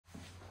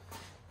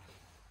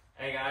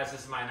Hey guys,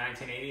 this is my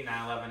 1980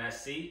 911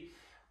 SC.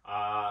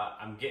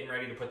 I'm getting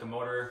ready to put the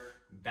motor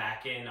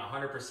back in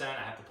 100%.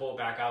 I have to pull it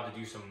back out to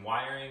do some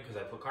wiring because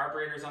I put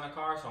carburetors on the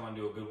car, so I'm gonna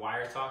do a good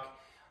wire tuck.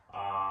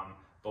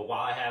 But while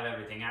I have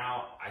everything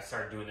out, I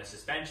started doing the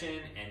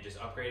suspension and just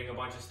upgrading a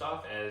bunch of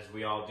stuff, as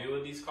we all do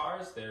with these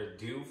cars. They're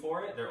due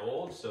for it, they're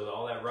old, so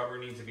all that rubber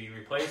needs to be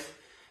replaced.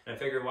 And I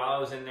figured while I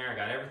was in there, I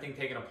got everything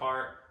taken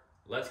apart.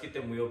 Let's get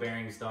them wheel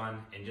bearings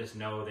done and just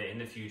know that in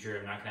the future,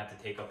 I'm not gonna have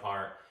to take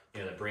apart,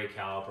 the brake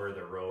caliper,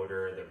 the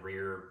rotor, the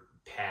rear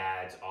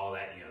pads, all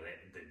that,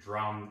 the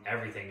drum,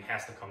 everything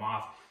has to come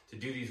off to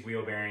do these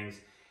wheel bearings.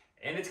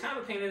 And it's kind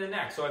of a pain in the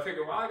neck. So I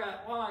figured, I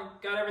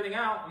got everything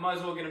out, I might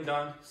as well get them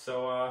done.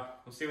 So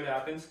we'll see what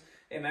happens.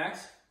 Hey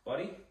Max,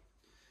 buddy,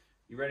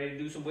 you ready to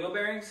do some wheel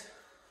bearings?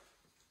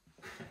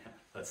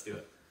 Let's do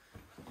it.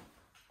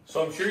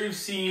 So I'm sure you've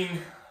seen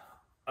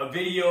a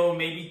video,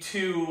 maybe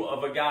two,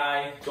 of a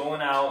guy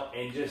going out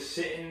and just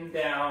sitting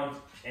down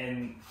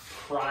and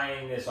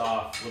prying this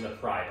off with a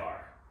pry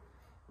bar.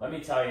 Let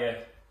me tell you,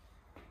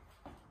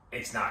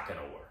 it's not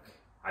gonna work.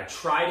 I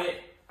tried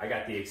it, I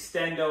got the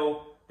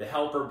extendo, the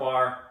helper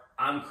bar,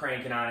 I'm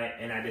cranking on it,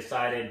 and I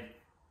decided,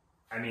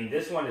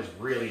 this one is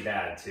really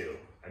bad too.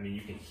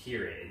 You can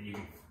hear it, you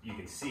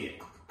can see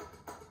it.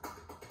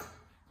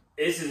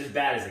 This is as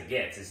bad as it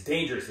gets. It's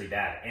dangerously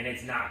bad, and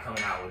it's not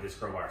coming out with this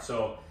crowbar.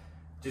 So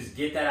just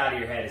get that out of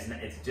your head.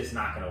 It's just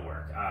not gonna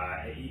work.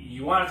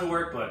 You want it to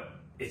work, but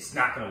it's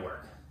not gonna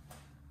work.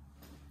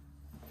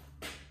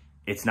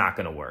 It's not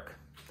gonna work.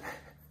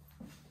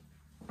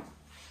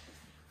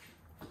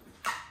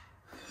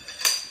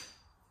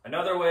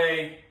 Another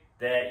way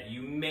that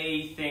you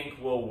may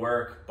think will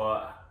work,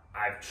 but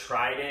I've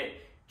tried it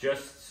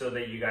just so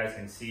that you guys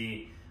can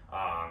see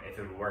if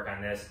it would work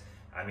on this.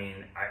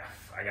 I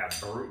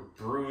got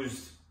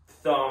bruised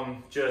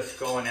thumb just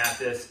going at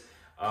this.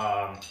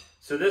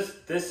 So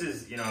this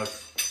is,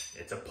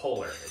 it's a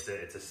puller.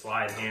 It's a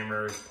slide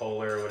hammer,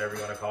 puller, whatever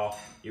you want to call.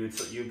 You would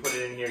put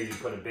it in here. You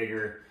put a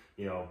bigger,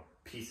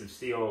 piece of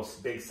steel,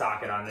 big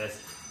socket on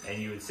this,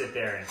 and you would sit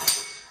there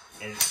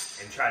and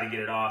try to get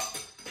it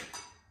off.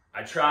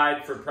 I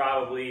tried for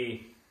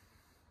probably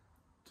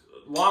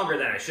longer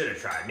than I should have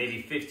tried,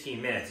 maybe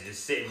 15 minutes,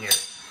 just sitting here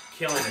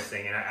killing this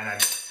thing, and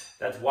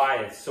that's why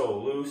it's so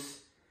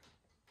loose.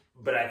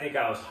 But I think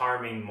I was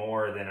harming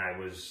more than I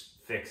was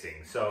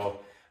fixing, so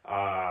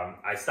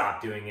I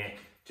stopped doing it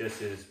just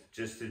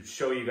to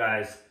show you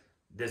guys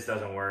this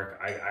doesn't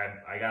work.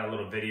 I got a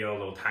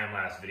little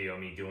time-lapse video of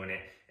me doing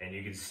it, and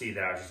you can see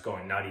that I was just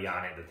going nutty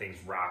on it. The thing's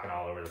rocking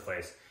all over the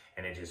place,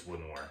 and it just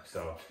wouldn't work.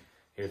 So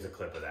here's a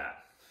clip of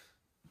that.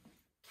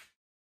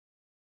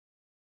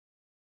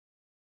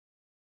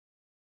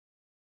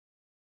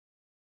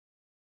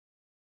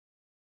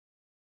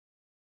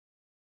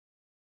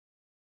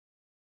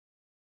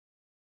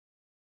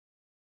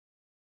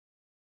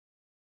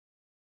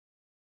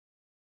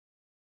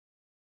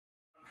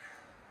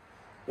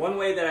 One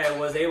way that I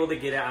was able to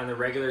get it on the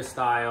regular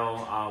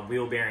style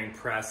wheel bearing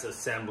press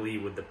assembly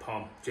with the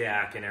pump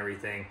jack and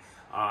everything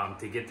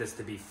to get this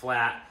to be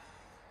flat,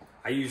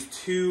 I used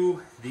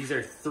these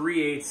are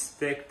 3/8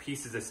 thick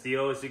pieces of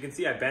steel. As you can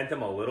see, I bent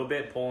them a little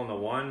bit pulling the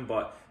one,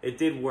 but it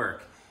did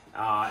work.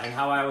 And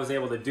how I was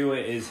able to do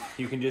it is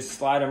you can just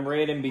slide them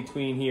right in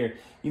between here.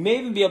 You may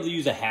even be able to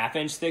use a 1/2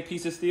 inch thick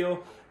piece of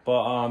steel,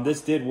 but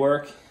this did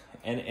work,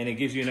 and it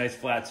gives you a nice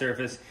flat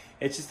surface.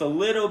 It's just a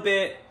little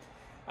bit,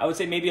 I would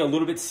say maybe a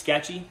little bit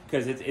sketchy,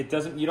 because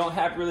you don't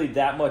have really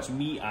that much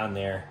meat on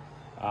there,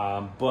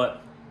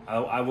 but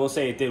I will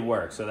say it did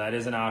work, so that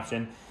is an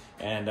option,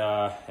 and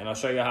I'll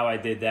show you how I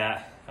did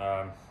that.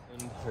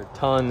 Per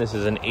ton, this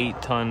is an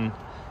 8-ton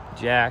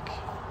jack,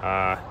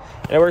 and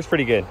it works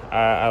pretty good.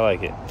 I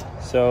like it.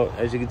 So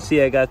as you can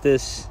see, I got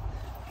this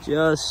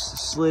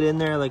just slid in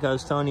there like I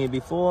was telling you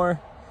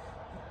before.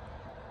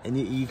 And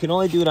you can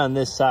only do it on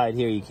this side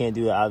here. You can't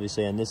do it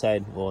obviously on this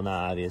side. Well,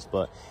 not obvious,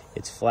 but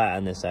it's flat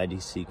on this side.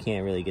 So you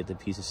can't really get the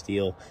piece of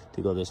steel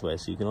to go this way.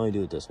 So you can only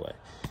do it this way.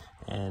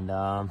 And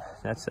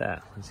that's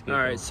that. All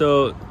right,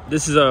 so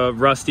this is a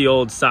rusty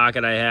old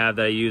socket I have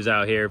that I use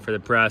out here for the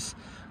press.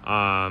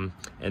 And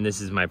this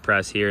is my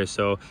press here.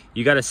 So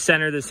you got to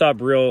center this up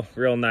real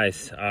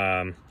nice. You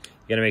got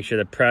to make sure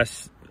the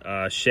press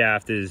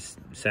shaft is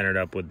centered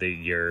up with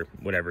your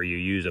whatever you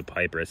use, a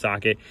pipe or a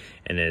socket,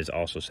 and it is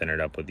also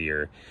centered up with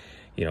your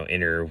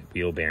inner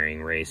wheel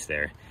bearing race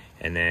there.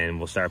 And then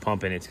we'll start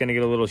pumping. It's gonna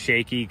get a little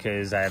shaky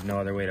because I have no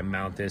other way to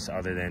mount this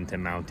other than to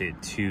mount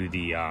it to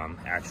the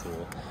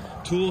actual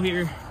tool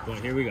here, but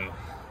here we go.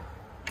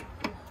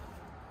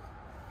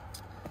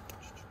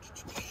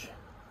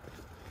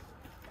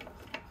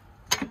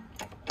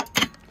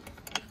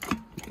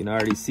 You can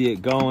already see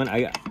it going.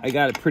 I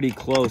got it pretty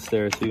close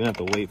there, so you don't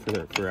have to wait for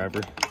it forever.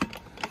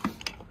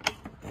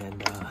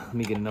 And let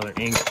me get another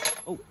angle.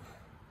 Oh,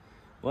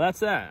 well, that's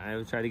that.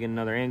 I tried to get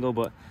another angle,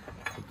 but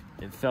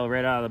it fell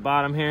right out of the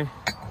bottom here.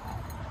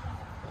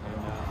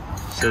 And,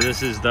 so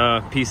this is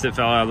the piece that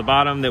fell out of the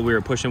bottom that we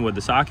were pushing with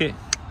the socket.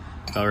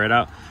 Fell right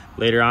out.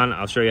 Later on,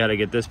 I'll show you how to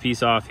get this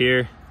piece off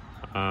here.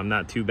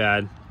 Not too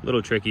bad. A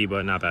little tricky,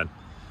 but not bad.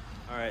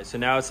 All right, so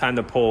now it's time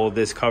to pull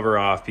this cover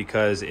off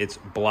because it's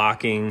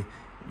blocking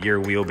your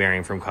wheel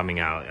bearing from coming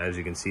out. As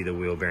you can see, the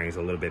wheel bearing is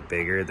a little bit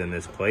bigger than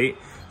this plate,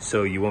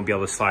 so you won't be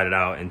able to slide it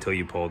out until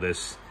you pull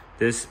this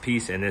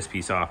piece and this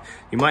piece off.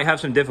 You might have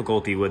some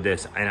difficulty with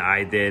this, and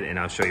I did, and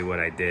I'll show you what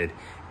I did,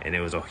 and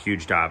it was a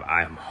huge job.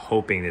 I'm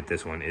hoping that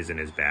this one isn't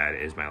as bad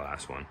as my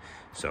last one.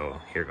 So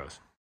here goes.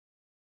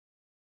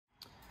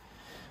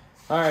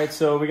 All right,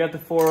 so we got the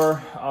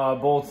 4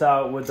 bolts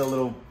out with the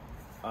little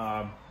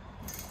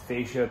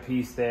fascia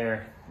piece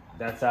there.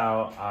 That's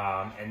out,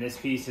 and this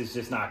piece is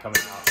just not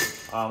coming out.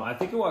 I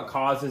think what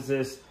causes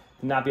this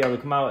to not be able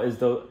to come out is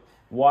the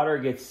water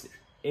gets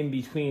in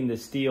between the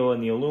steel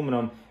and the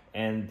aluminum,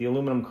 and the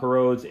aluminum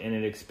corrodes and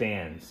it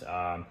expands,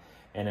 and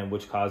then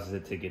which causes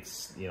it to get,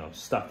 you know,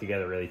 stuck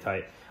together really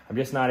tight. I'm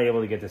just not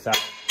able to get this out.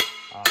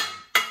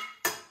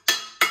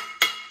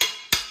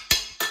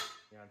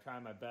 You know, I'm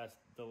trying my best.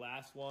 The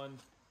last one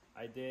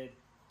I did,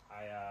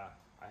 I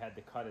had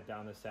to cut it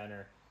down the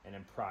center and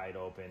then pry it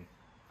open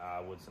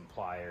with some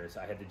pliers.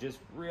 I had to just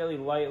really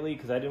lightly,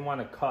 because I didn't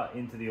want to cut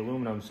into the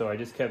aluminum, so I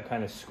just kept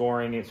kind of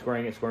scoring it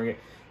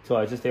until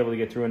I was just able to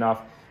get through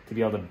enough to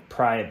be able to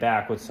pry it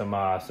back with some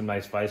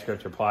nice vice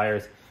grips or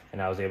pliers,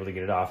 and I was able to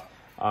get it off.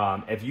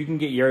 If you can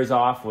get yours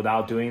off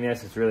without doing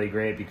this, it's really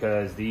great,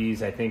 because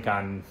these, I think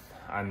I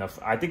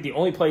think the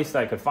only place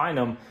that I could find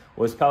them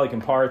was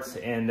Pelican Parts,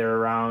 and they're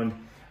around,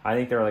 I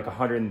think they're like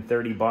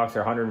 130 bucks or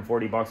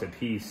 140 bucks a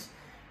piece.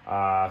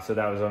 So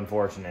that was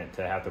unfortunate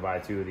to have to buy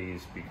 2 of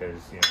these,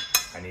 because, you know,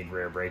 I need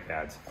rear brake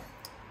pads.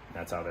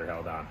 That's how they're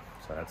held on,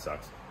 so that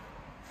sucks.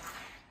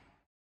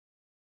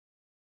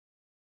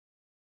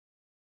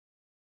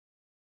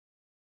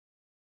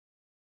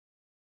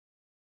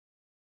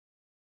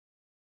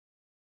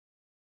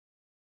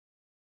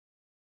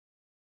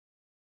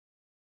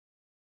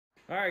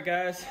 All right,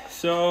 guys,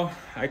 so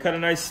I cut a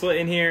nice slit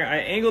in here. I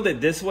angled it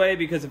this way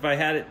because if I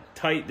had it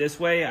tight this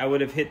way, I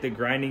would have hit the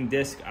grinding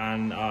disc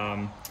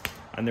on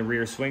the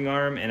rear swing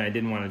arm, and I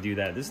didn't want to do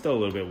that. This is still a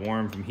little bit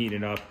warm from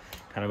heating up.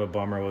 Kind of a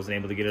bummer. I wasn't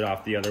able to get it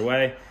off the other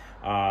way,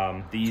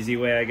 the easy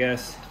way, I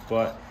guess.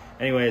 But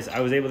anyways,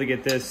 I was able to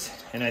get this,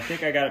 and I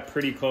think I got it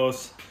pretty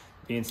close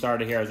being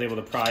started here. I was able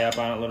to pry up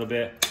on it a little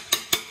bit.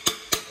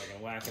 I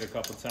can whack it a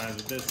couple times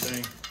with this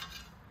thing.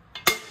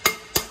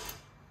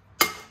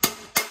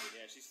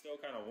 Yeah, she's still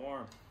kind of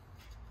warm.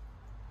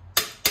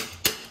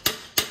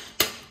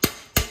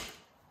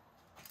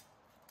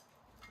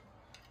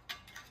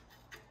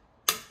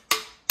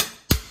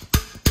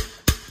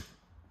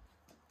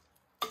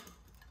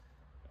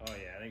 Oh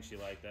yeah, I think she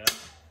liked that.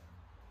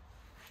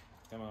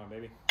 Come on,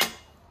 baby.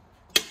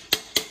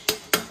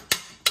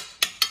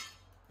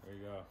 There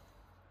you go.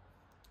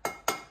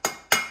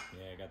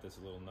 Yeah, I got this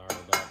a little gnarled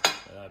up,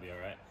 but that'll be all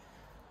right.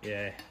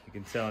 Yeah, you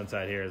can tell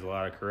inside here there's a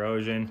lot of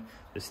corrosion.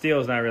 The steel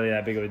is not really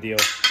that big of a deal,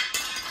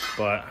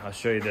 but I'll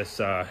show you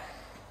this, if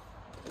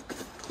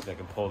I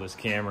can pull this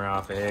camera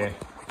off of here.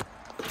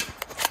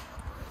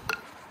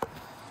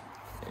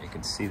 You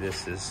can see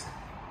this is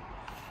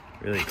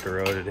really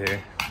corroded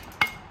here.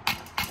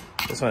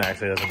 This one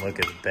actually doesn't look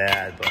as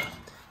bad, but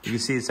you can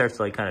see it starts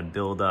to like kind of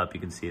build up. You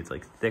can see it's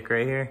like thick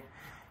right here.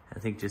 I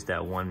think just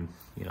that one,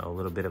 you know, a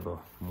little bit of a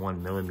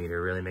 1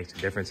 millimeter really makes a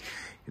difference. You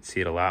can see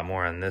it a lot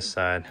more on this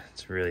side.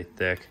 It's really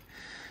thick.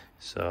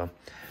 So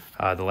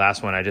the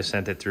last one, I just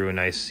sent it through a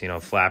nice, you know,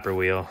 flapper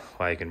wheel.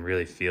 While you can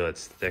really feel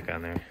it's thick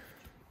on there.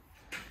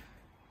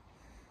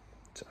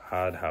 It's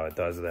odd how it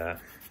does that,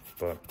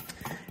 but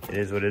it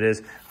is what it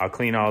is. I'll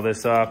clean all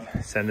this up,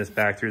 send this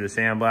back through the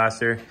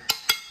sandblaster, and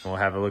we'll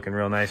have it looking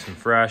real nice and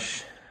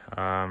fresh,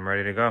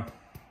 ready to go.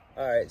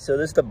 All right, so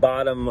this is the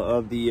bottom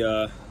of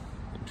the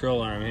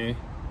control arm here.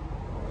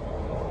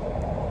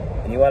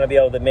 And you want to be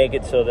able to make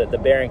it so that the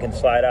bearing can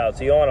slide out.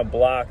 So you don't want to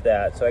block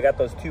that. So I got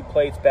those 2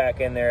 plates back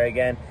in there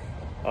again.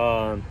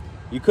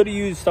 You could have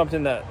used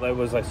something that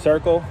was like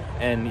circle,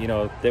 and you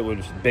know, that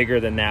was bigger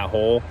than that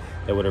hole,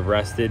 that would have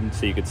rested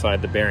so you could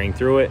slide the bearing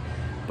through it.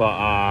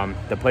 But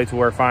the plates will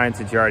work fine.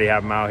 Since you already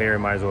have them out here,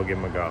 might as well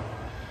give them a go.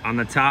 On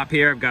the top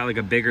here, I've got like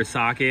a bigger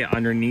socket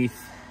underneath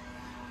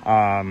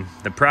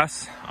the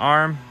press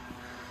arm,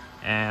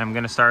 and I'm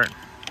gonna start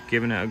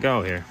giving it a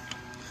go here.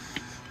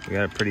 We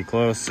got it pretty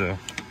close, so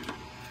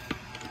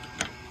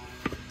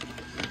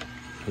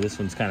this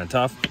one's kind of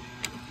tough.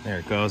 There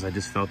it goes. I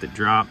just felt it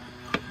drop.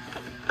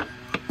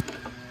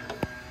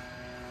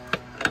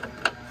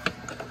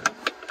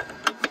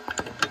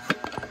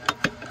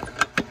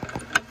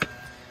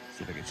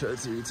 See if I can show it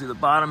to you to the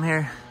bottom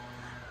here.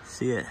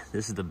 See it?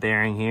 This is the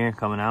bearing here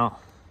coming out.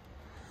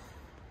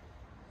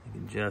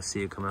 You can just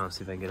see it coming out.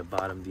 See if I can get a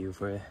bottom view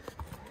for you.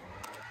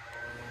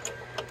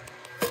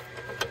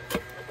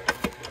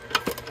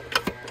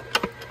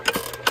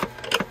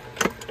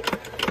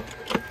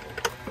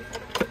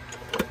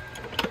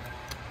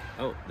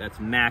 Oh, that's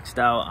maxed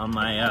out on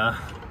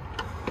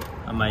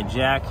my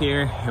jack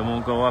here. It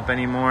won't go up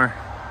anymore.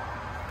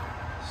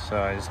 So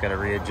I just got to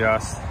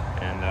readjust,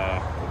 and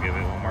we'll give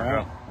it one more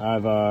go.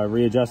 I've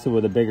readjusted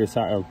with a bigger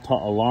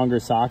a longer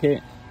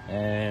socket,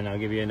 and I'll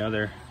give you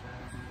another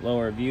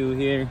lower view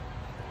here.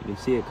 You can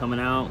see it coming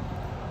out.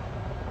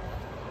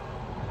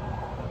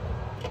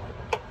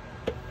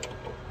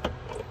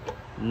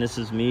 And this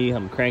is me.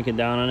 I'm cranking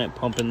down on it,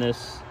 pumping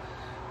this.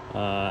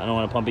 I don't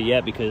want to pump it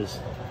yet because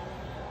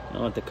I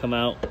don't want it to come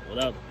out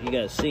without you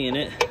guys seeing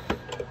it.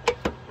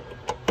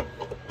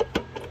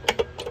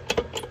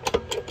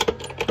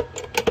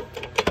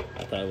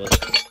 I thought it was.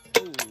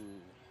 Ooh.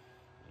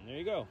 And there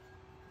you go.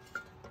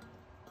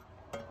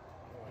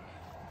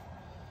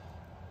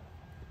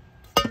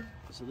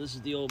 So this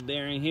is the old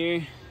bearing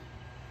here.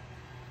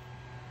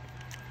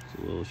 It's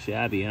a little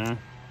shabby, huh?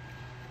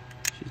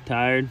 She's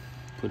tired.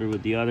 Put her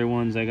with the other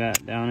ones I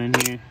got down in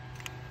here.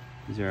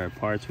 These are our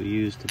parts we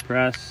use to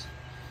press.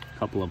 A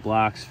couple of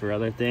blocks for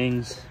other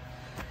things.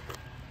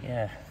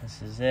 Yeah,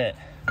 this is it.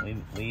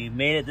 We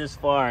made it this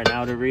far,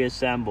 now to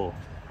reassemble.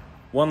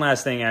 One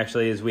last thing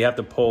actually is we have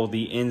to pull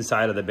the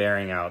inside of the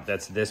bearing out.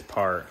 That's this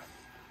part.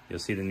 You'll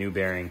see the new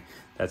bearing.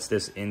 That's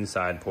this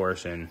inside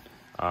portion.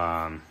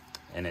 And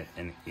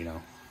you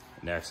know,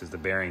 next is the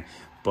bearing.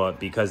 But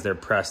because they're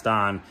pressed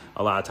on,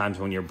 a lot of times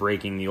when you're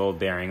breaking the old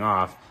bearing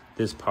off,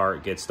 this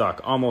part gets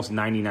stuck. Almost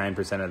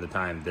 99% of the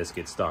time, this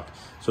gets stuck.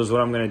 So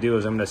what I'm gonna do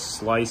is I'm gonna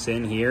slice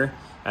in here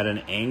at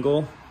an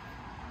angle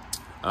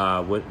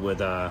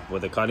with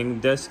a cutting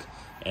disc,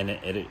 and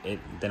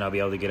then I'll be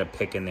able to get a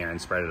pick in there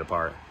and spread it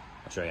apart.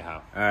 I'll show you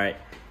how. All right,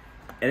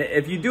 and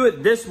if you do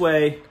it this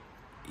way,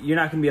 you're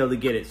not gonna be able to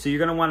get it. So you're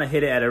gonna wanna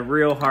hit it at a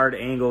real hard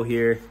angle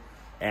here,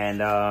 and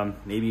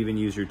maybe even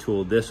use your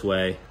tool this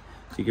way,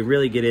 so you can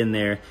really get in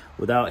there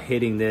without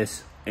hitting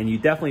this. And you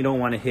definitely don't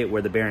want to hit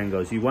where the bearing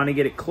goes. You want to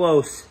get it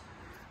close,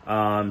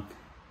 and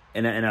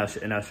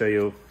I'll show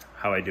you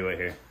how I do it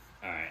here.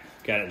 All right,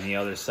 got it on the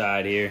other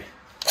side here.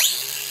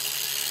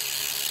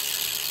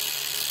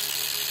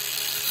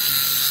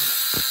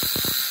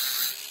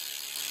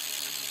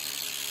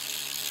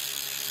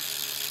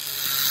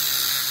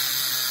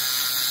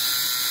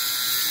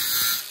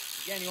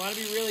 Again, you want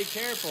to be really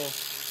careful.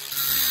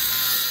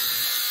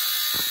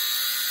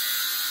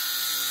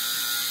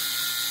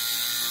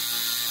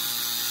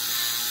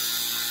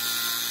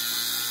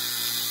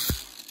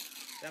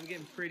 I'm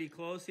getting pretty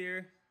close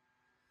here.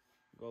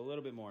 Go a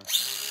little bit more.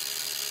 Let's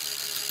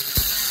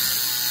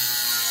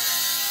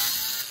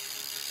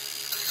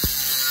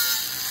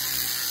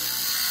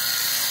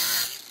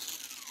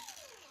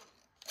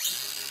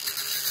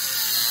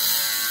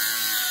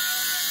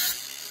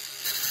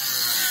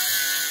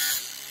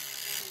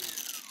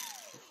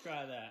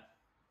try that.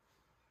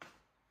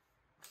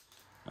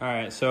 All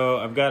right, so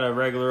I've got a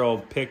regular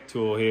old pick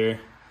tool here.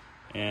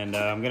 And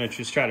I'm gonna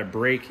just try to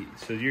break.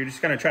 So you're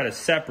just gonna try to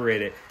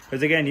separate it.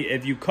 Because again,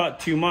 if you cut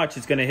too much,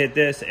 it's gonna hit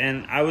this.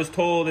 And I was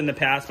told in the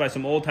past by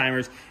some old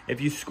timers, if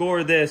you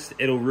score this,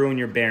 it'll ruin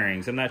your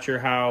bearings. I'm not sure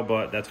how,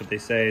 but that's what they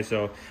say.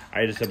 So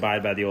I just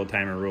abide by the old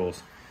timer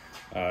rules.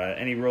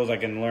 Any rules I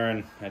can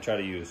learn, I try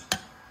to use.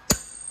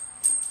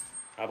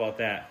 How about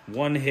that?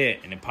 One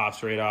hit and it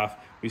pops right off.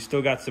 We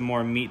still got some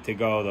more meat to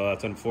go though,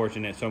 that's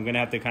unfortunate. So I'm gonna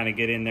have to kind of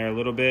get in there a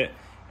little bit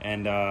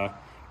and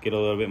get a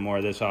little bit more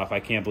of this off. I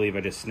can't believe I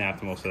just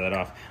snapped most of that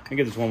off. I'm gonna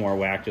give this one more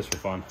whack just for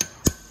fun.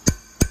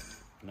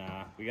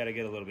 Nah, we gotta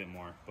get a little bit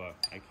more, but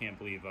I can't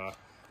believe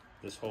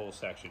this whole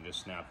section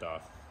just snapped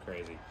off.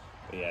 Crazy.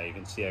 But yeah, you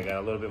can see I got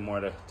a little bit more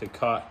to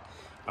cut.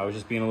 I was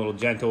just being a little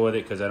gentle with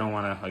it because I don't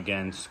wanna,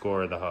 again,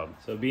 score the hub.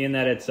 So being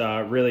that it's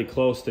really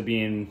close to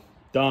being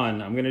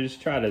done, I'm gonna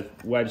just try to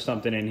wedge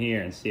something in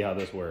here and see how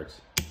this works.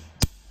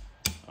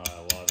 Oh, I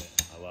love it,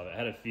 I love it. I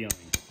had a feeling.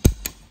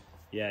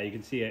 Yeah, you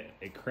can see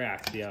it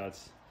cracked. See how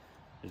it's,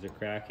 there's a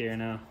crack here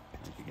now.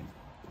 If you can,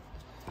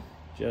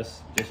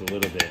 just a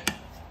little bit.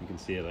 You can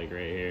see it like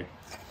right here.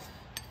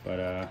 But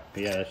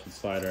yeah, that should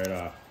slide right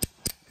off.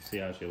 See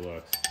how she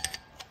looks.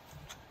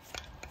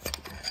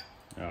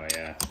 Oh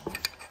yeah,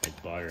 it's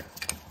butter.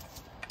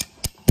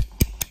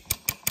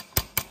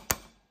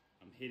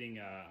 I'm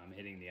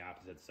hitting the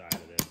opposite side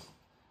of this.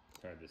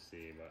 It's hard to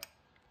see, but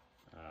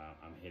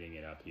I'm hitting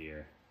it up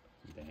here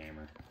with the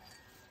hammer.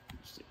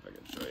 Let's see if I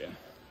can show you.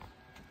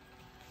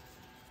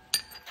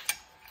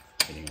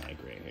 Hitting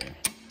like right here.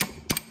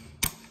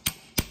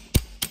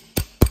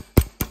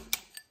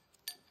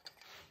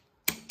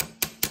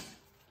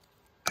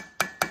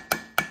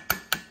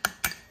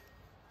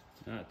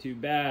 Not too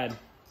bad.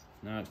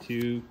 Not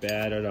too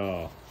bad at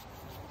all.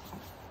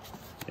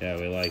 Yeah,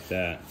 we like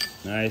that.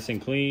 Nice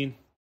and clean.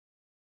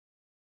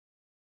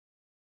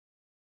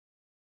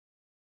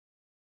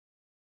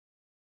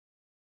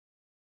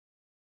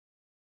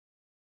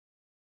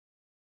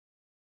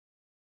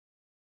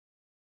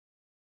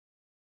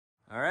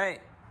 All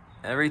right,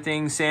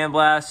 everything's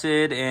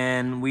sandblasted,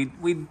 and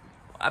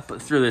I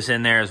threw this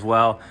in there as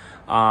well.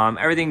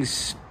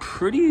 Everything's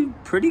pretty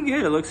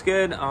good. It looks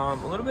good. A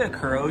little bit of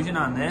corrosion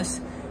on this,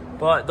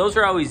 but those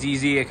are always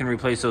easy. I can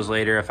replace those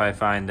later if I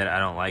find that I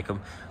don't like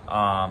them.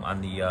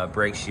 On the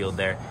brake shield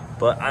there,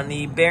 but on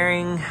the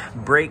bearing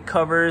brake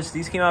covers,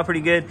 these came out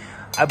pretty good.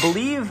 I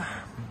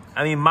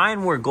mean,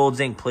 mine were gold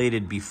zinc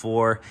plated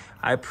before.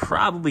 I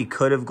probably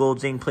could have gold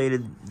zinc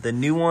plated the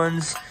new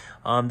ones.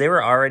 They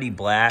were already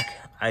black.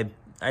 I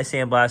I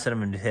sandblasted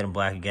them and hit them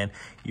black again.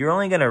 You're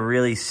only gonna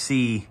really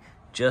see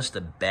just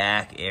the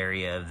back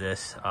area of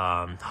this,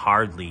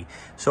 hardly.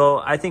 So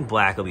I think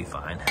black will be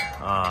fine.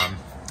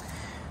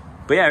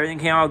 But yeah, everything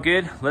came out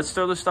good. Let's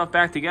throw this stuff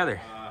back together.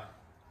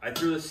 I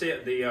threw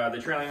the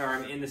trailing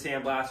arm in the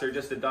sandblaster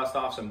just to dust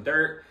off some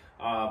dirt.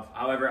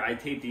 However, I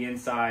taped the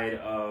inside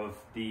of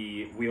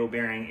the wheel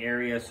bearing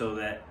area so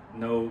that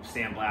no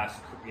sandblast,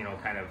 you know,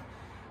 kind of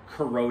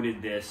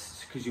corroded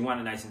this, because you want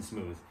it nice and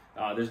smooth.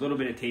 There's a little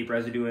bit of tape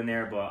residue in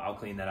there, but I'll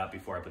clean that up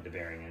before I put the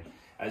bearing in.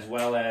 As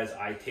well as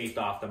I taped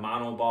off the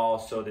mono ball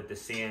so that the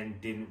sand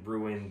didn't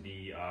ruin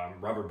the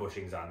rubber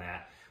bushings on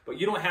that. But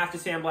you don't have to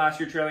sandblast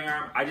your trailing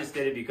arm. I just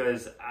did it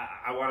because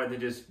I wanted to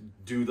just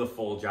do the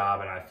full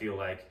job, and I feel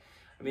like,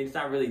 I mean, it's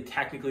not really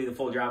technically the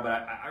full job,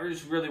 but I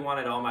just really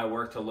wanted all my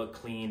work to look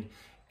clean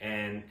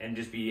and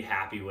just be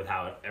happy with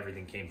how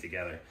everything came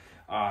together.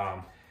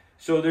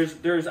 So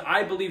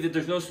I believe that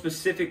there's no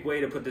specific way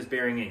to put this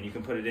bearing in. You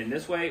can put it in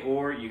this way,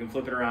 or you can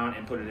flip it around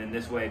and put it in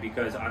this way,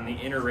 because on the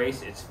inner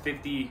race, it's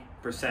 50%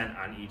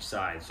 on each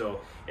side.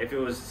 So if it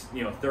was,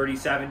 you know,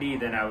 30-70,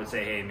 then I would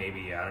say, hey,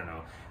 maybe, I don't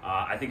know.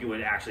 I think it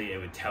would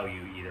tell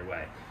you either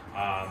way.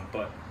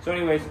 So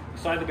anyways,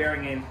 slide the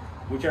bearing in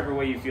whichever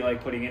way you feel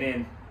like putting it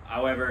in.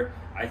 However,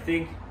 I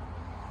think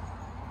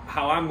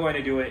how I'm going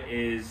to do it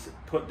is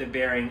put the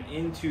bearing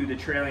into the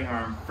trailing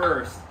arm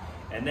first,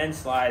 and then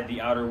slide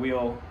the outer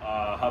wheel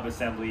hub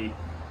assembly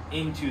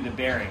into the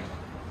bearing.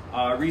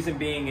 Reason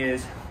being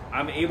is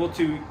I'm able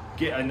to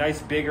get a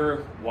nice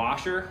bigger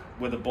washer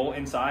with a bolt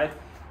inside,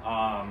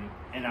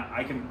 and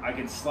I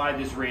can slide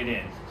this right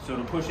in. So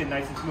to push it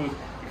nice and smooth,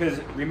 because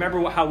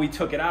remember how we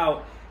took it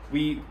out,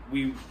 we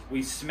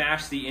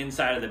smashed the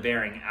inside of the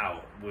bearing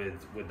out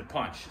with the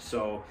punch.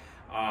 So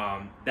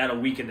that'll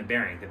weaken the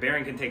bearing. The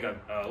bearing can take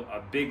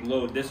a big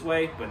load this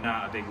way, but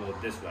not a big load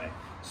this way.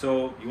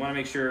 So you wanna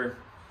make sure,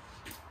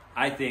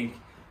 I think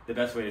the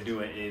best way to do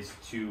it is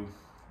to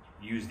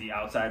use the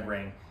outside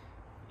ring,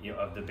 you know,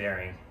 of the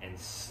bearing and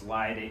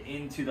slide it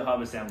into the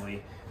hub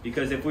assembly.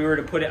 Because if we were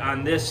to put it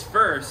on this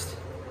first,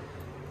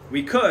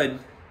 we could,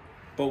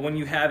 but when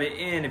you have it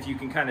in, if you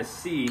can kind of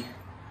see,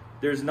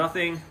 there's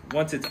nothing,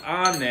 once it's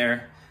on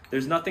there,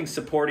 there's nothing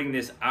supporting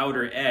this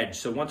outer edge.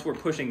 So once we're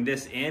pushing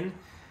this in,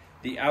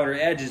 the outer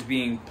edge is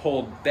being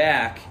pulled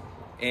back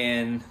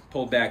and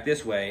pulled back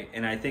this way,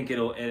 and I think it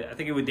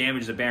would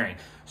damage the bearing.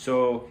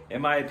 So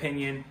in my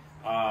opinion,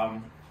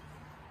 I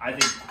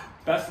think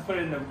best to put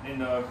it in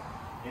the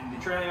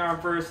trailing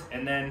arm first,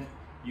 and then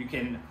you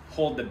can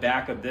hold the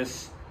back of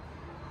this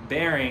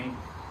bearing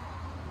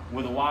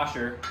with a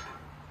washer,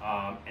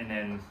 and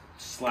then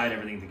slide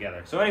everything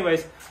together. So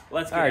anyways,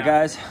 let's get Alright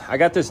guys, I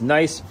got this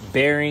nice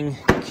bearing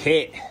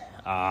kit.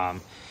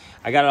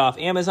 I got it off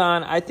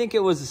Amazon. I think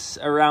it was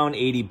around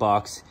 80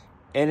 bucks,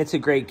 and it's a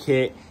great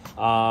kit.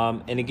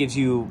 And it gives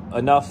you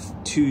enough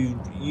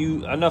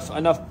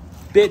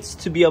bits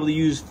to be able to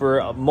use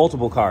for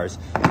multiple cars,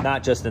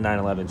 not just the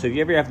 911. So if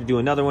you ever have to do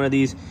another one of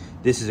these,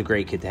 this is a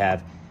great kit to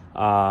have.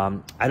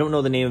 I don't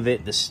know the name of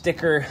it. The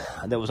sticker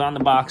that was on the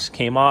box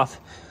came off.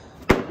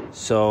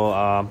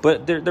 So,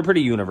 but they're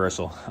pretty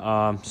universal.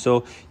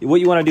 So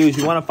what you want to do is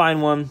you want to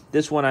find one.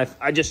 This one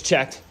I just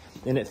checked,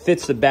 and it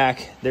fits the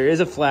back. There is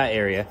a flat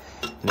area,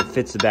 and it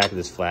fits the back of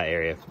this flat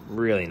area.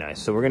 Really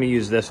nice. So we're going to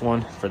use this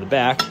one for the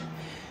back,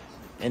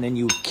 and then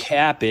you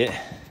cap it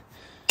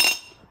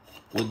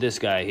with this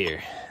guy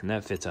here, and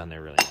that fits on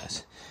there really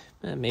nice.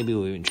 Maybe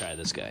we'll even try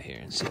this guy here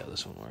and see how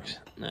this one works.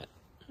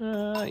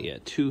 Yeah,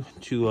 too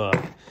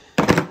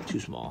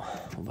small.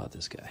 What about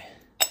this guy?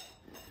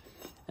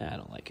 I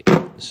don't like it.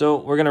 So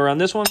we're gonna run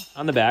this one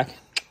on the back.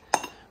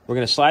 We're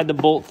gonna slide the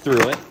bolt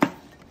through it.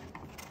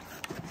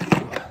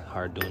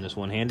 Hard doing this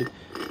one-handed.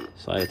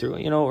 Slide it through.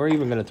 You know, we're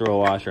even gonna throw a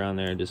washer on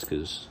there just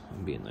because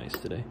I'm being nice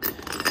today.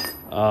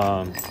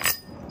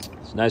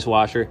 It's a nice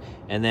washer,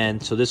 and then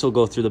so this will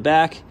go through the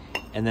back,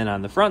 and then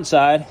on the front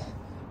side,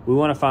 we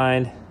want to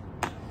find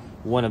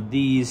one of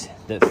these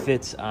that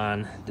fits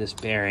on this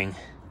bearing.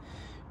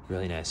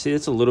 Really nice. See,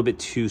 it's a little bit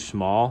too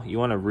small. You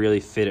want to really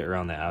fit it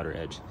around the outer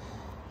edge.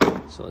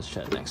 So let's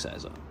try the next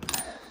size up.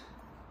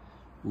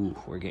 Ooh,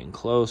 we're getting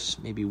close.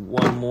 Maybe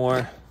one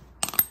more.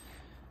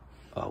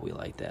 Oh, we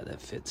like that.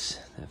 That fits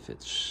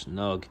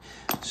snug.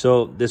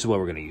 So this is what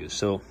we're going to use.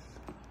 So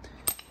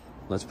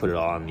let's put it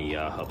all on the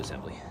hub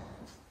assembly.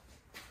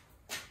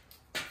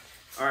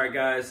 All right,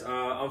 guys.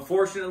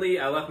 Unfortunately,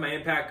 I left my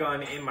impact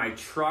gun in my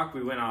truck.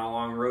 We went on a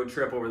long road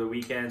trip over the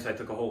weekend, so I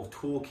took a whole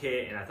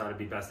toolkit, and I thought it'd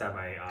be best to have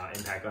my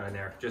impact gun in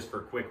there just for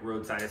quick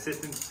roadside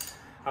assistance.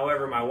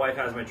 However, my wife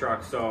has my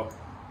truck, so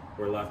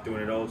we're left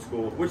doing it old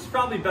school, which is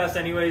probably best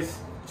anyways,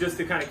 just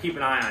to kind of keep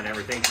an eye on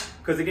everything.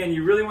 Because again,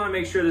 you really want to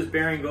make sure this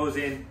bearing goes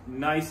in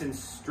nice and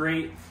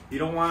straight. You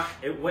don't want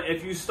it,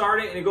 if you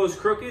start it and it goes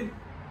crooked,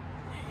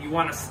 you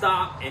want to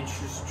stop and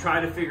just try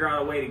to figure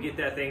out a way to get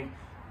that thing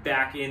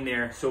back in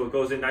there so it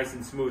goes in nice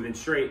and smooth and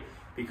straight.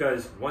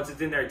 Because once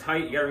it's in there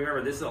tight, you got to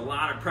remember this is a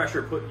lot of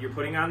pressure you're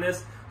putting on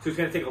this, so it's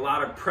going to take a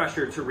lot of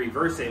pressure to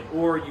reverse it.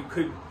 Or you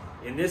could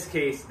In this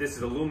case, this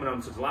is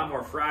aluminum, so it's a lot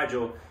more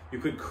fragile. You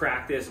could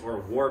crack this or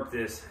warp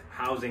this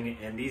housing,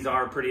 and these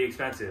are pretty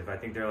expensive. I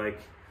think they're like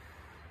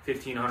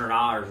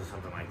 $1,500 or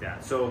something like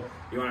that. So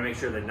you wanna make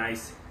sure they're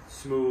nice,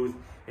 smooth,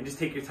 and just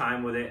take your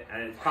time with it.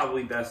 And it's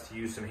probably best to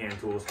use some hand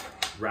tools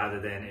rather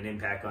than an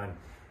impact gun,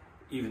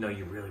 even though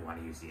you really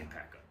wanna use the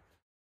impact gun.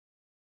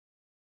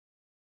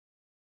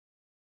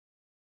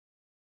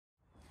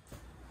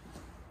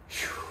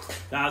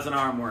 That was an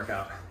arm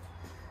workout.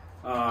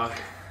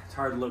 It's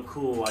hard to look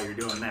cool while you're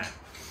doing that.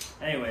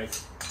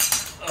 Anyways,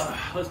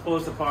 let's pull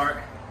this apart.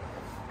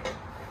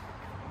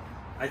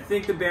 I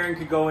think the bearing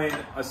could go in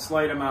a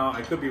slight amount.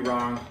 I could be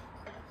wrong.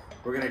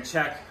 We're gonna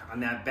check on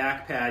that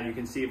back pad. You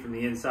can see it from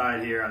the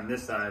inside here on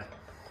this side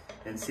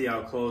and see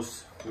how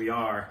close we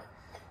are.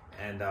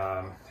 And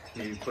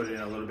maybe put it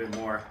in a little bit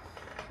more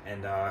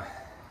and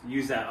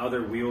use that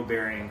other wheel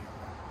bearing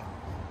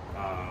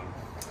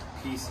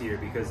piece here,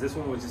 because this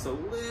one was just a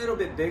little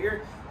bit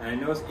bigger, and I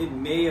noticed it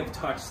may have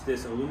touched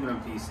this aluminum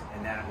piece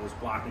and that was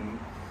blocking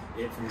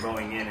it from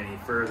going in any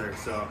further.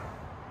 So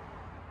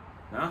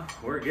no,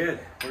 we're good,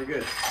 we're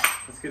good.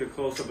 Let's get a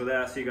close-up of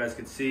that so you guys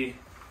can see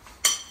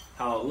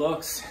how it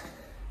looks.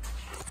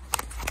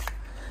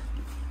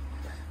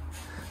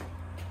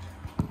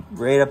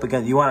 Right up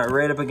against, you want it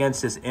right up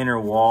against this inner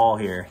wall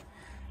here,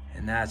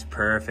 and that's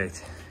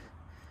perfect.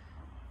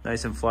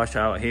 Nice and flush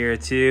out here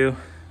too.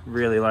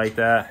 Really like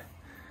that.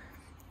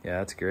 Yeah,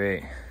 that's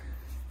great.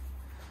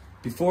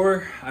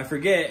 Before I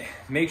forget,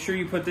 make sure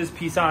you put this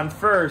piece on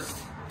first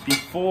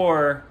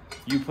before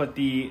you put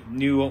the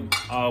new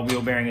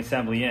wheel bearing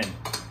assembly in.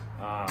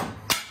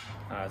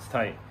 It's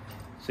tight.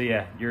 So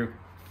yeah,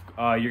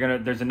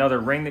 there's another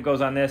ring that goes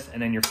on this, and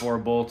then your 4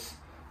 bolts.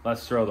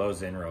 Let's throw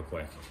those in real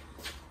quick.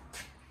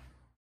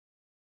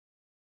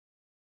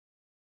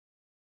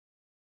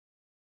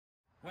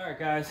 All right,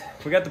 guys,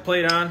 we got the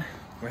plate on.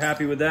 We're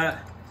happy with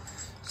that.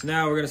 So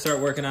now we're gonna start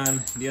working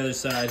on the other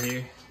side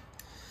here.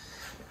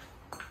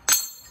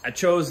 I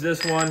chose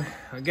this one.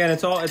 Again,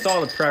 it's all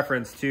the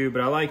preference too,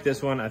 but I like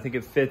this one. I think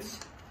it fits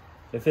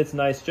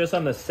nice just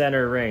on the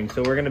center ring.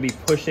 So we're gonna be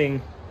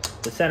pushing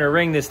the center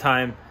ring this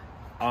time,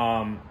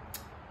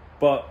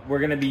 but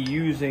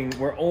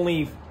we're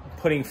only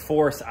putting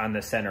force on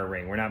the center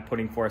ring. We're not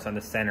putting force on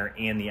the center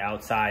and the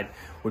outside,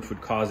 which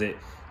would cause it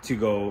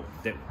to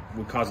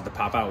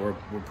pop out.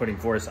 We're putting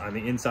force on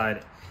the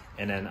inside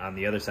and then on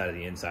the other side of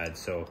the inside.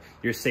 So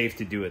you're safe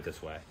to do it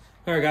this way.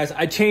 All right, guys,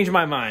 I changed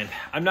my mind.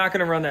 I'm not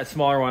gonna run that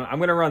smaller one. I'm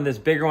gonna run this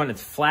bigger one.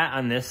 It's flat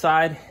on this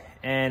side,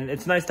 and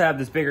it's nice to have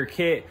this bigger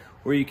kit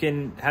where you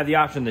can have the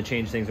option to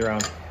change things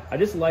around. I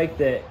just like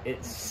that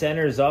it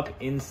centers up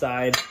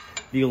inside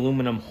the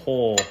aluminum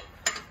hole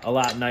a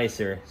lot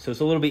nicer. So it's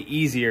a little bit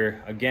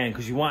easier, again,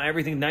 because you want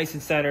everything nice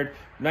and centered,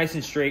 nice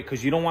and straight,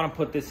 because you don't want to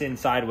put this in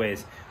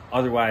sideways.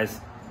 Otherwise,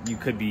 you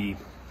could be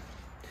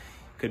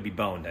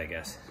boned, I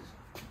guess.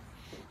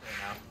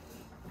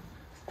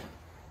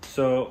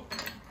 So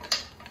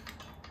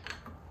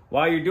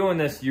while you're doing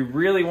this, you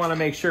really want to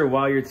make sure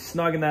while you're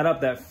snugging that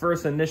up, that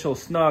first initial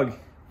snug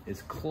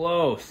is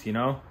close, you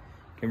know?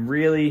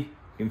 You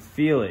can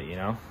feel it, you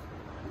know?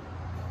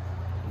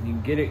 You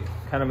can get it,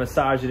 kind of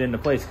massage it into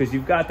place, because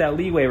you've got that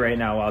leeway right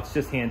now while it's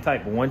just hand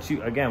tight. But once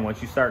you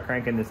start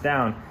cranking this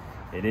down,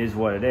 it is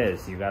what it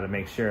is. You got to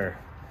make sure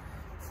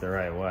it's the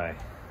right way.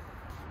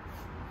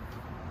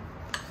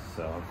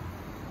 So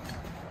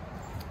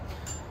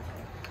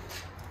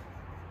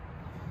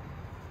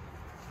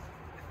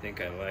I think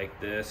I like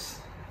this.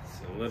 It's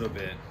a little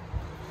bit.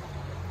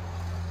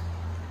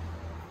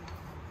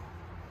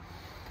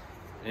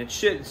 And it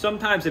should,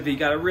 sometimes if you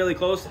got it really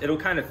close, it'll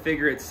kind of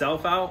figure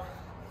itself out.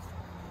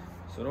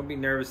 So don't be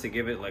nervous to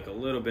give it like a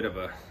little bit of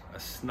a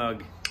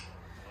snug.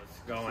 It's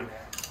going.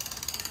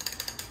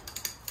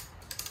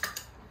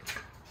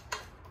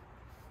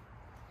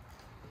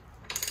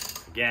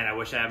 Again, I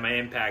wish I had my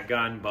impact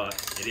gun, but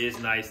it is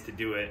nice to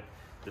do it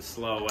the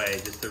slow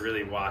way, just to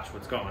really watch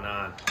what's going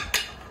on.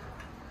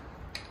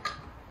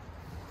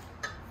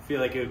 I feel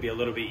like it would be a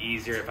little bit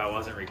easier if I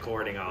wasn't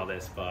recording all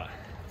this, but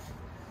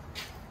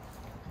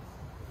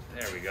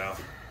there we go.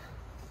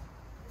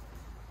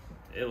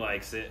 It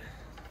likes it.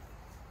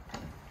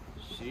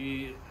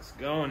 She is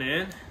going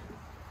in. If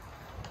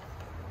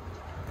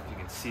you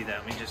can see that,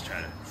 let me just try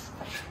to,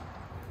 I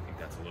think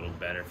that's a little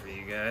better for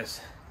you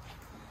guys.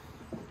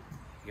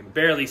 You can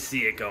barely see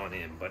it going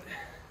in, but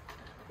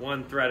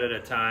one thread at a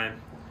time.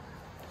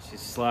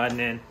 She's sliding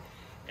in.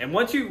 And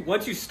once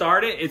you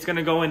start it, it's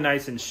gonna go in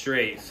nice and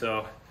straight,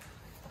 so.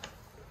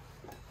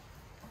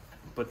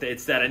 But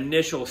it's that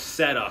initial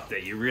setup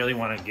that you really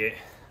wanna get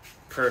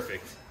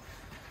perfect.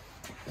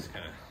 Just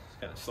kind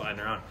of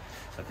sliding around.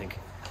 I think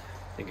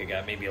I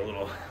got maybe a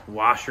little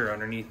washer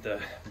underneath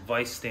the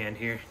vice stand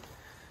here.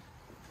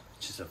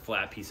 It's just a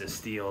flat piece of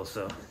steel,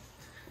 so.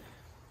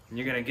 And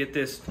you're gonna get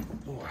this.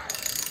 Ooh.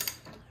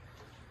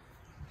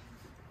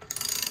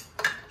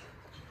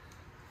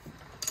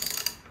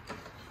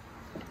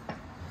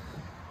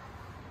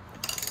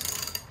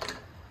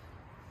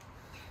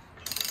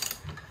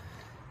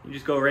 You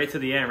just go right to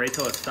the end, right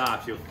till it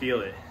stops, you'll feel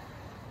it.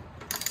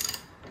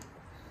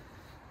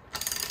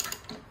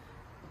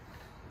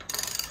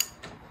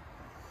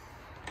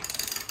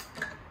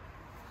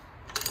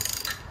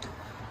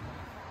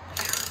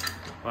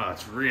 Wow,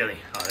 it's really,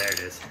 oh, there it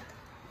is.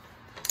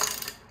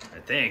 I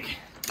think,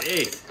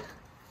 jeez.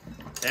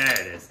 There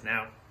it is.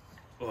 Now,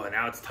 oh,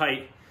 now it's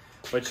tight,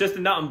 but it's just the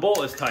nut and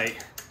bolt is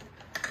tight.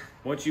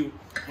 Once you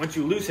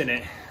loosen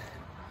it,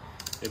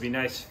 it'll be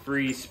nice,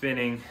 free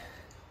spinning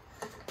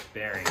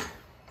bearing.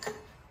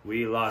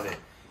 We love it.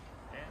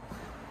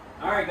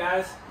 All right,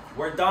 guys,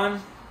 we're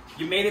done.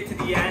 You made it to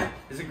the end.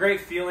 It's a great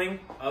feeling,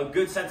 a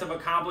good sense of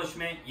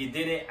accomplishment. You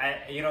did it.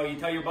 You know, you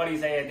tell your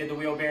buddies, hey, I did the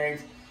wheel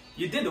bearings.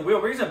 You did the wheel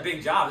bearings. It's a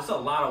big job. It's a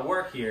lot of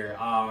work here.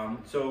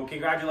 So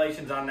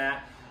congratulations on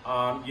that.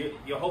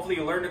 You hopefully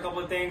you learned a couple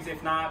of things.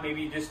 If not,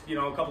 maybe just, you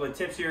know, a couple of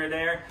tips here or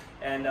there,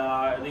 and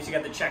at least you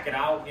got to check it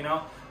out, you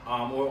know,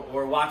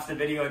 or watch the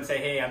video and say,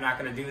 hey, I'm not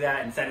going to do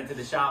that, and send it to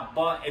the shop.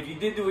 But if you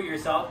did do it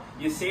yourself,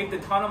 you saved a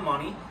ton of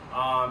money.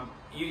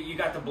 You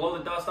got to blow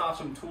the dust off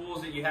some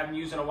tools that you haven't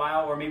used in a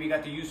while, or maybe you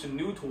got to use some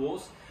new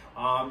tools.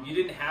 You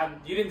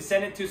didn't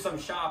send it to some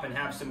shop and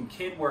have some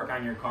kid work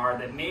on your car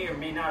that may or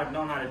may not have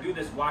known how to do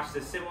this, watch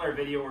this similar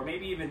video or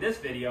maybe even this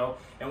video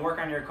and work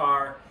on your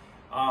car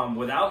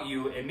without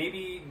you, and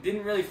maybe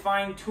didn't really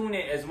fine tune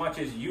it as much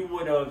as you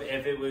would have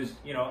if it was,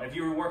 you know, if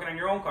you were working on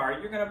your own car.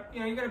 You're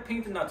gonna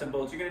paint the nuts and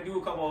bolts. You're gonna do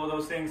a couple of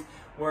those things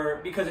where,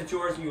 because it's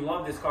yours and you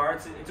love this car.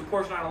 It's a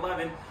Porsche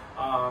 911.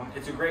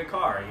 It's a great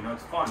car. You know,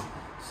 it's fun.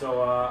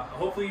 So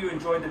hopefully you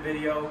enjoyed the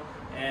video,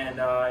 and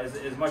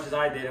as much as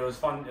I did, it was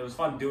fun. It was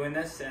fun doing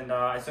this, and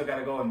I still got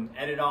to go and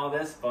edit all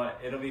this, but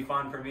it'll be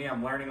fun for me.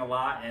 I'm learning a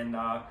lot, and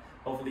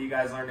hopefully you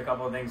guys learned a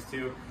couple of things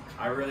too.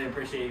 I really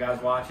appreciate you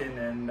guys watching,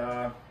 and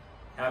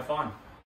have fun.